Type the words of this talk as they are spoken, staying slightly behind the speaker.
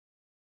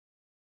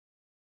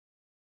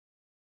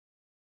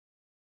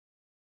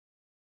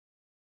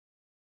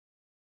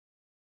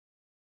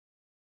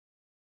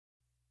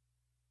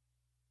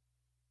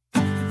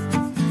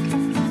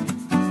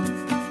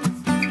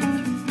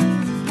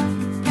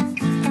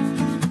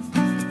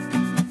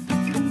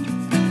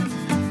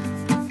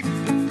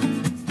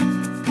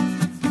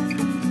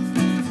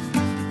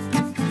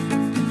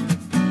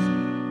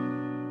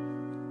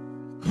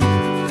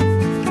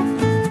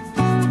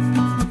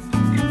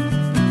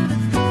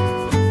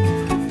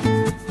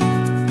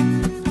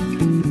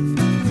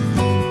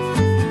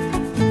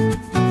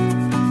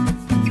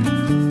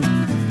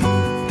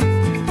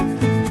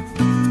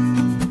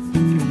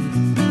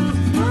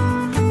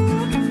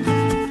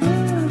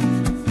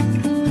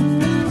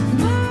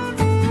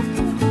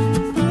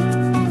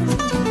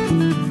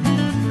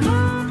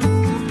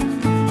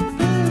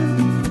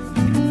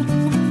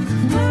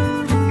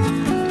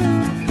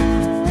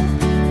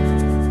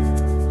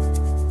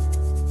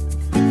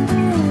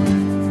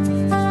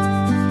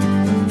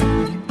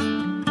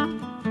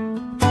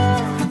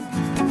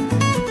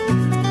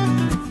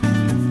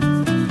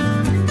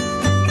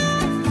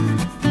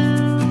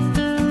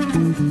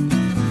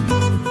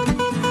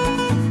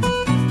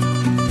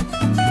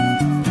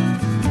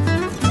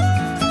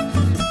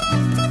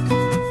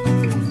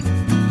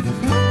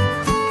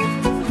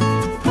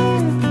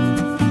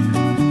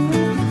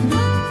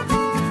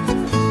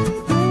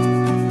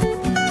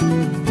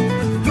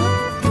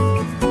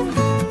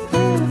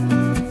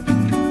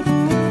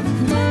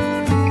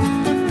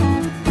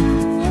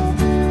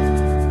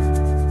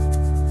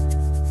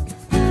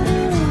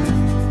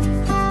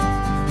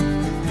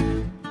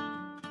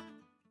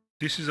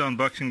This is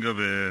unboxing of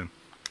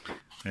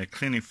a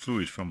cleaning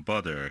fluid from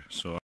Baader.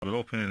 So I will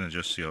open it and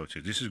just see how it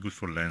is. This is good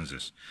for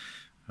lenses.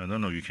 I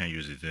don't know, you can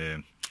use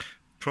it.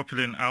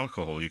 Propylene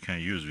alcohol you can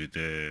use with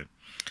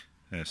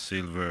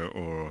silver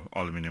or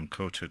aluminum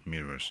coated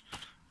mirrors.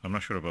 I'm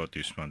not sure about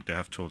this one. They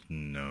have told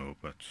no,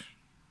 but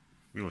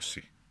we will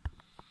see.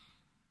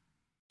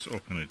 Let's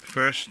open it.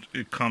 First,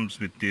 it comes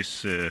with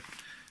this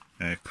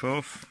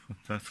cloth.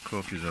 That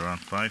cloth is around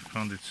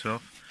 £5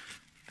 itself.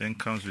 Then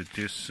comes with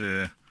this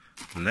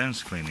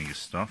lens cleaning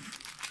stuff,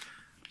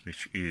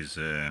 which is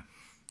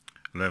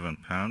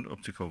 £11.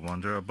 Optical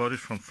Wonder. I bought it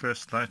from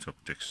First Light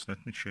Optics.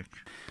 Let me check.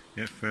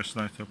 Yeah, First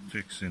Light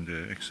Optics in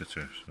the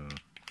Exeter. So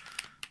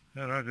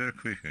they are very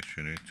quick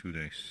actually, 2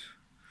 days.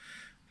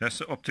 That's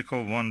the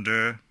Optical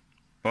Wonder,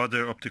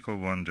 Baader Optical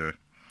Wonder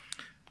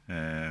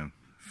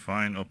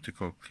fine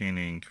optical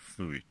cleaning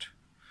fluid.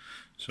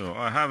 So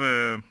I have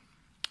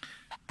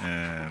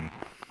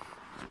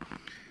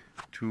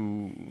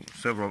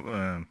several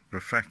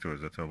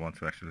refractors that I want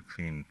to actually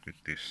clean with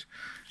this.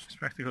 It's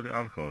practically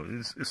alcohol.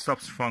 It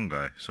stops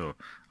fungi. So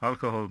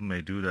alcohol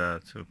may do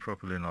that.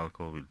 Propylene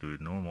alcohol will do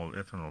it. Normal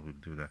ethanol will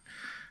do that.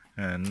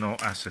 And no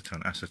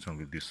acetone. Acetone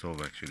will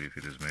dissolve actually if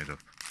it is made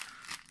of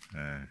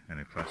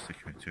any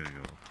plastic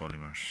material or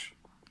polymers.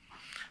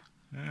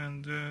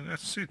 And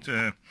that's it.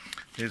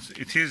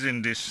 It is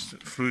in this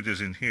fluid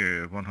is in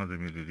here. 100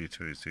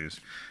 milliliter it is.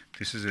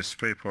 This is a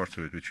spray part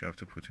of it which you have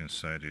to put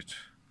inside it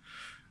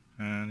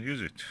and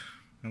use it.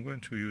 I'm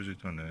going to use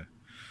it on a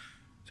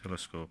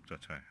telescope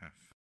that I have.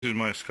 This is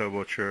my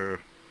SkyWatcher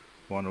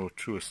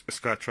 102,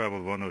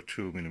 SkyTravel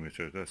 102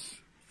 millimeter.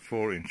 That's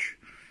 4-inch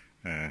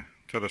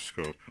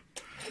telescope.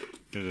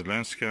 There's a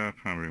lens cap.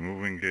 I'm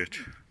removing it.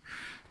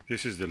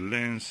 This is the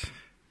lens.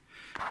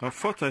 I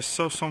thought I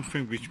saw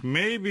something which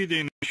may be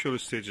the initial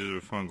stages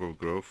of fungal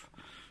growth.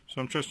 So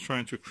I'm just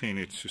trying to clean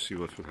it to see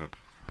what will happen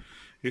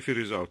if it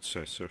is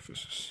outside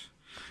surfaces.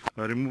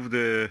 I remove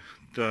the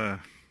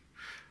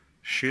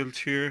shield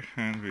here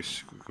and we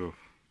go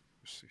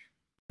see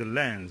the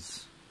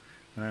lens.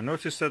 And I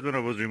noticed that when I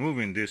was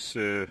removing this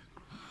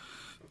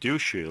dew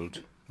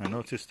shield, I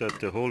noticed that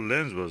the whole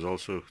lens was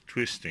also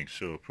twisting,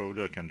 so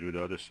probably I can do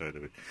the other side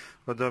of it,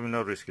 but I will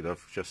not risk it. I'll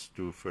just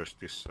do first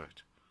this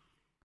side.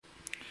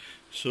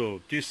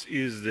 So this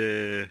is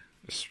the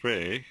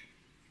spray,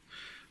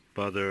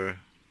 Baader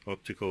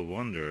Optical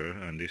Wonder,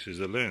 and this is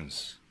the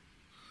lens.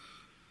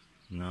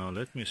 Now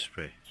let me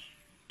spray.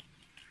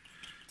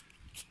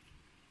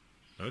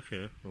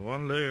 Okay,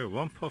 one layer,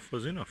 one puff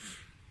was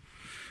enough.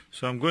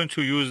 So I'm going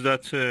to use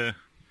that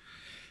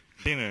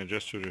cleaner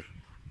just to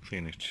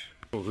clean it.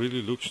 Oh,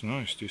 really looks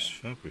nice, this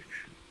fabric.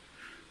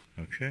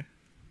 Okay.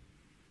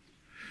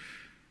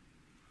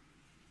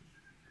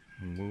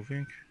 I'm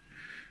moving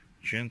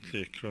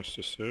gently across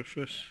the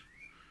surface.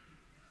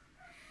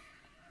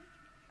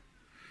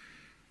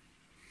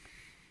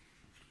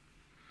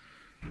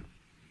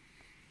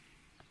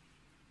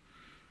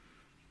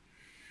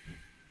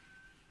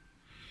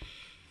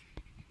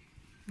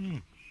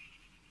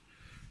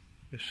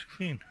 It's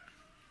clean.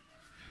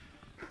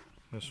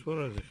 As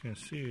far as you can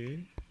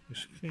see,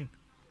 it's clean.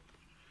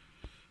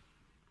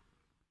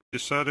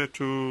 Decided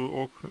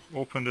to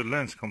open the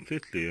lens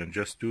completely and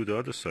just do the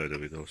other side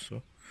of it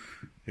also,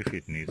 if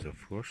it needs, of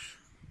course.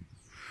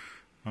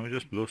 I will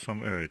just blow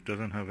some air. It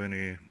doesn't have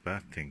any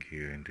bad thing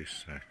here in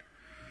this side.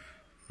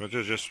 But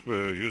I just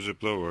use a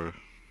blower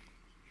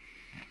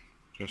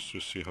just to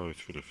see how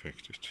it will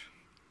affect it.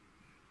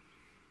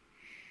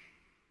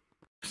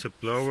 It's a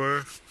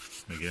blower,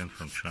 again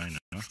from China,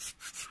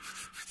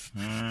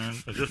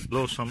 and I just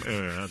blow some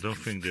air. I don't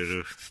think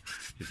it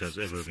has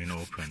ever been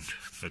opened.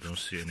 I don't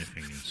see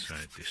anything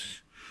inside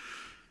this.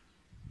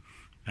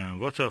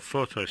 And what I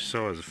thought I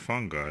saw as a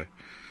fungi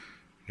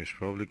is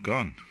probably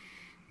gone.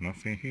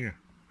 Nothing here.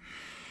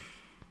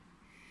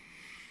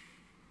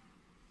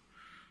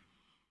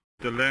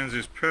 The lens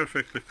is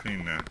perfectly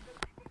clean now.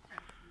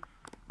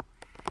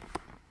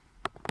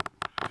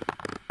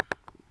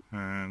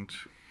 And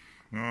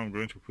now I'm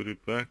going to put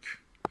it back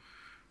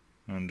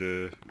on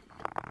the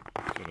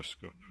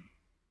telescope.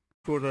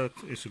 For that,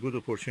 it's a good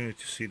opportunity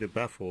to see the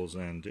baffles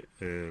and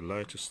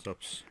light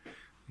stops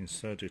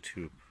inside the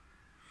tube.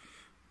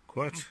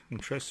 Quite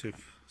impressive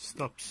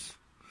stops.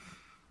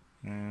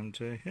 And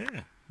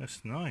yeah,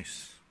 that's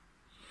nice.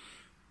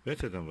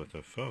 Better than what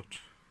I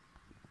thought.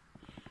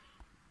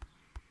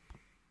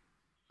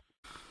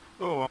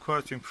 Oh, I'm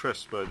quite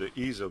impressed by the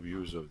ease of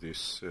use of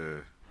this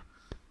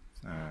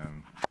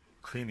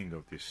cleaning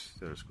of this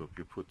telescope.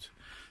 You put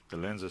the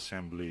lens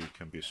assembly,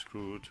 can be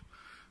screwed.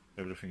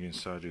 Everything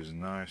inside is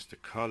nice. The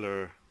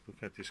color,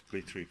 look at this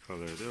glittery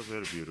color. They're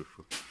very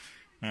beautiful.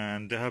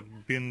 And they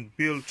have been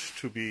built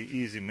to be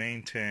easy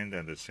maintained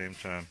and at the same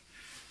time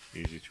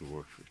easy to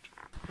work with.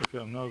 Okay,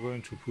 I'm now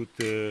going to put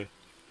the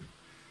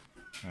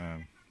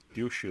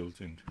dew shield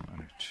on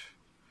it.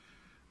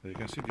 As you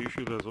can see, dew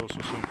shield has also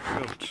some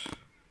felt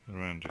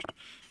around it.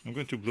 I'm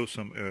going to blow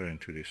some air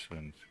into this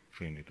and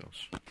clean it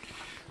also.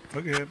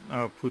 Okay,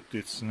 I'll put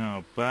this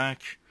now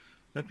back.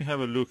 Let me have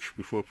a look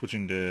before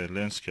putting the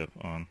lens cap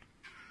on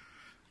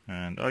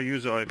And I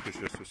use the eyepiece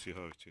just to see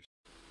how it is.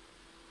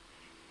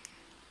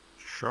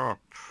 Sharp.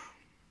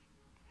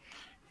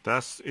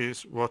 That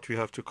is what we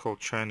have to call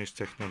Chinese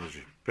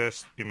technology.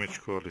 Best image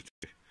quality.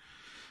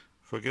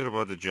 Forget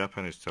about the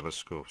Japanese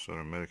telescopes or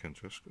American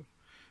telescope.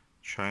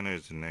 China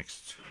is the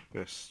next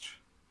best,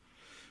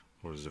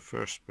 or is the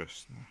first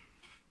best now.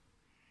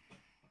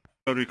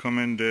 I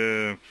recommend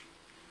the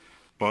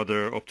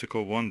Baader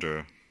Optical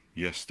Wonder.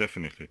 Yes,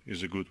 definitely,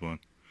 is a good one.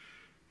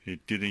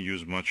 It didn't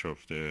use much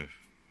of the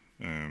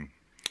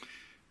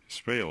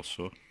spray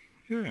also.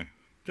 Yeah,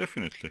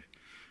 definitely.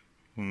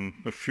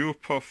 A few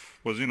puff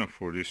was enough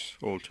for this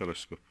old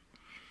telescope.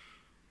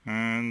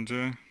 And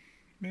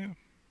yeah,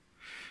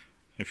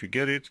 if you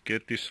get it,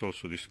 get this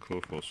also. This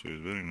cloth also is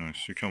very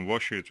nice. You can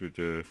wash it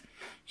with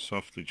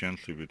softly,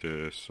 gently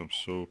with some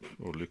soap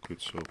or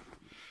liquid soap,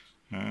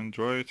 and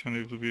dry it, and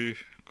it will be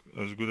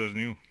as good as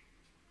new.